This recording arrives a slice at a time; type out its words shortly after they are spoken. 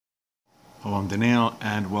Hello, I'm Daniel,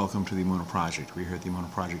 and welcome to the Emunah Project. We here at the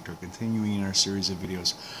Emunah Project are continuing our series of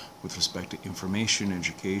videos with respect to information,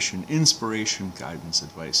 education, inspiration, guidance,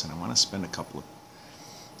 advice, and I want to spend a couple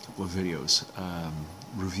of videos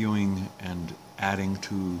reviewing and adding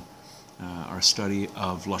to our study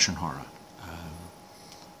of Loshon Hora,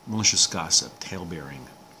 malicious gossip, tale-bearing,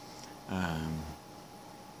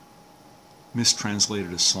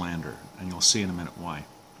 mistranslated as slander, and you'll see in a minute why.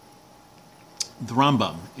 The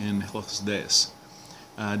Rambam in Hilchos Deios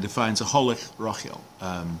defines a Holech, rochil,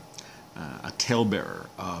 a talebearer,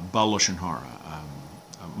 a Baalei Tshuva,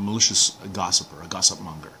 a malicious gossiper, a gossip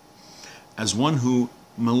monger, as one who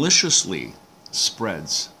maliciously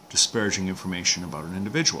spreads disparaging information about an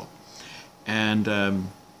individual. And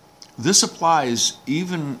this applies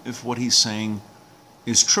even if what he's saying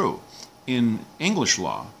is true. In English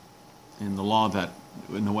law, in the law that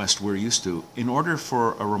in the West we're used to, in order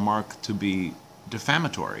for a remark to be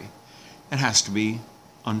defamatory, it has to be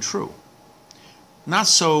untrue. Not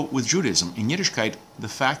so with Judaism. In Yiddishkeit, the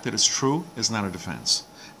fact that it's true is not a defense.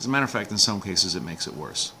 As a matter of fact, in some cases, it makes it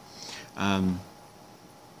worse. The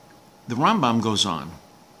Rambam goes on,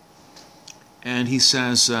 and he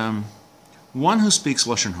says, one who speaks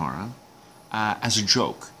Lashon Hara as a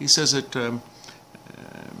joke, he says it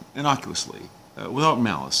innocuously, without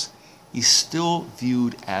malice, he's still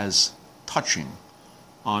viewed as touching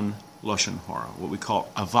on Loshon Hora, what we call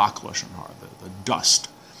Avak Loshon Hora, the dust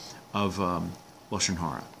of Loshon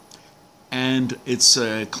Hora. And it's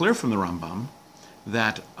clear from the Rambam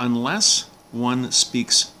that unless one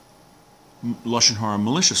speaks Loshon Hora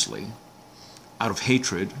maliciously, out of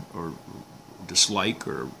hatred or dislike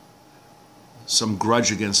or some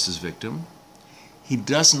grudge against his victim, he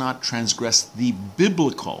does not transgress the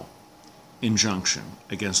biblical injunction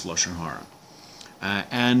against Loshon Hora.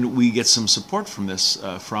 And we get some support from this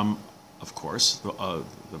from, of course,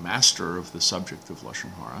 the master of the subject of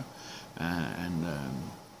Loshon Hora and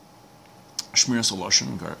Shmiras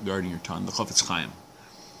HaLoshon, guarding your tongue, the Chofetz Chaim.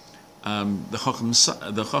 The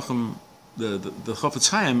Chofetz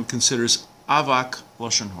Chaim considers Avak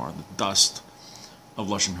Loshon Hora, the dust of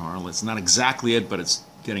Loshon Hora. It's not exactly it, but it's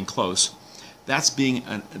getting close. That is being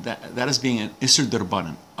an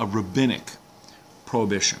Issur, a rabbinic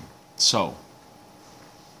prohibition. So,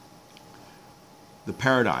 the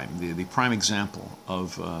paradigm, the prime example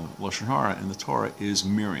of Loshon Hora in the Torah is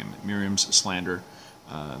Miriam, Miriam's slander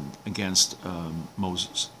against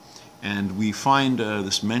Moses. And we find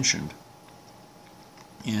this mentioned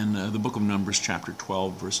in the book of Numbers, chapter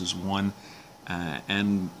 12, verses 1,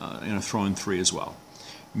 and throw in 3 as well.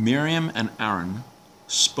 Miriam and Aaron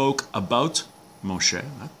spoke about Moshe,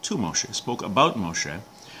 not to Moshe, spoke about Moshe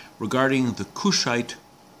regarding the Cushite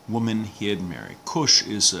woman he had married. Cush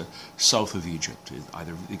is south of Egypt,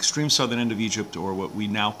 either the extreme southern end of Egypt or what we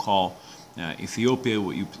now call Ethiopia,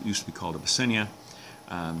 what used to be called Abyssinia.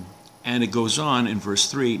 And it goes on in verse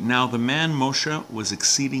 3, now the man Moshe was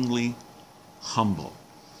exceedingly humble.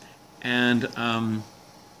 And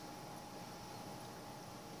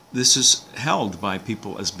this is held by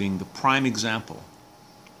people as being the prime example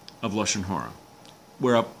of Loshon Hora,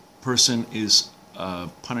 where a person is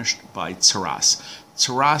punished by tsaras.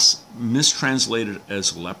 Tsaras, mistranslated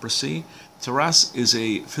as leprosy. Tsaras is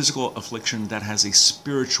a physical affliction that has a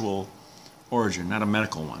spiritual origin, not a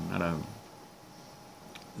medical one.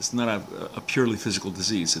 It's not a purely physical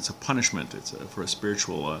disease. It's a punishment. It's for a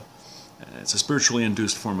spiritual. It's a spiritually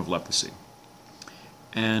induced form of leprosy.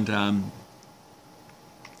 And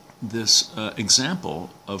this example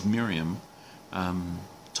of Miriam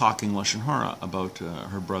talking Lashon Hora about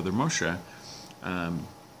her brother Moshe.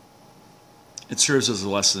 It serves as a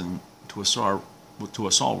lesson to us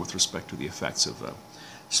all with respect to the effects of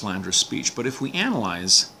slanderous speech. But if we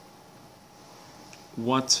analyze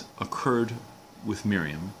what occurred with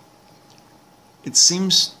Miriam, it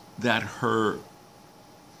seems that her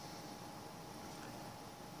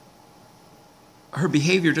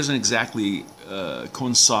behavior doesn't exactly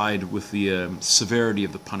coincide with the severity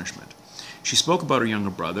of the punishment. She spoke about her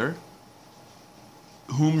younger brother,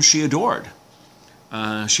 whom she adored.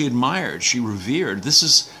 She admired, she revered.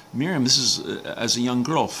 Miriam, as a young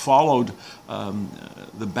girl, followed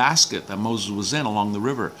the basket that Moses was in along the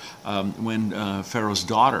river when Pharaoh's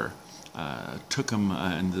daughter took him,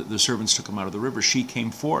 and the servants took him out of the river. She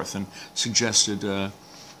came forth and suggested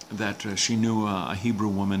that she knew a Hebrew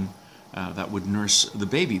woman that would nurse the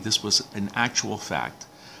baby. This was an actual fact.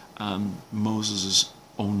 Moses'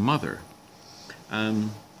 own mother.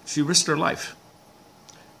 She risked her life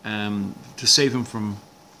to save him from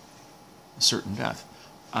a certain death.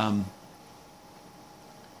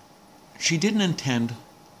 She didn't intend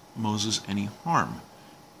Moses any harm.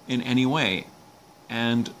 in any way.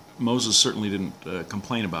 And Moses certainly didn't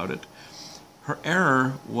complain about it. Her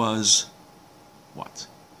error was what?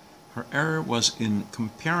 Her error was in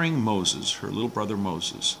comparing Moses, her little brother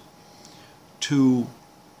Moses, to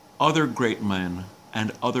other great men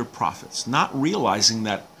and other prophets, not realizing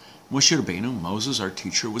that Moshe Rabbeinu, Moses, our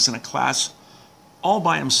teacher, was in a class all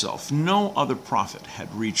by himself. No other prophet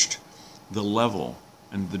had reached the level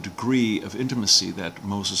and the degree of intimacy that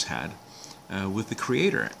Moses had with the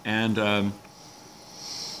Creator. And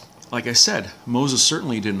like I said, Moses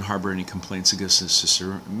certainly didn't harbor any complaints against his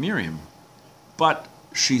sister Miriam, but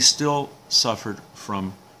she still suffered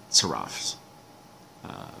from tzaraf,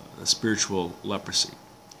 the spiritual leprosy.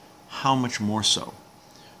 How much more so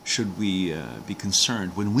should we be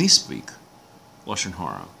concerned when we speak Loshon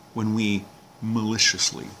Hora, when we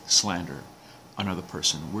maliciously slander another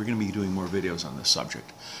person? We're going to be doing more videos on this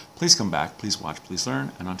subject. Please come back, please watch, please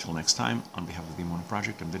learn, and until next time, on behalf of the Emunah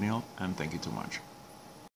Project, I'm Daniel, and thank you so much.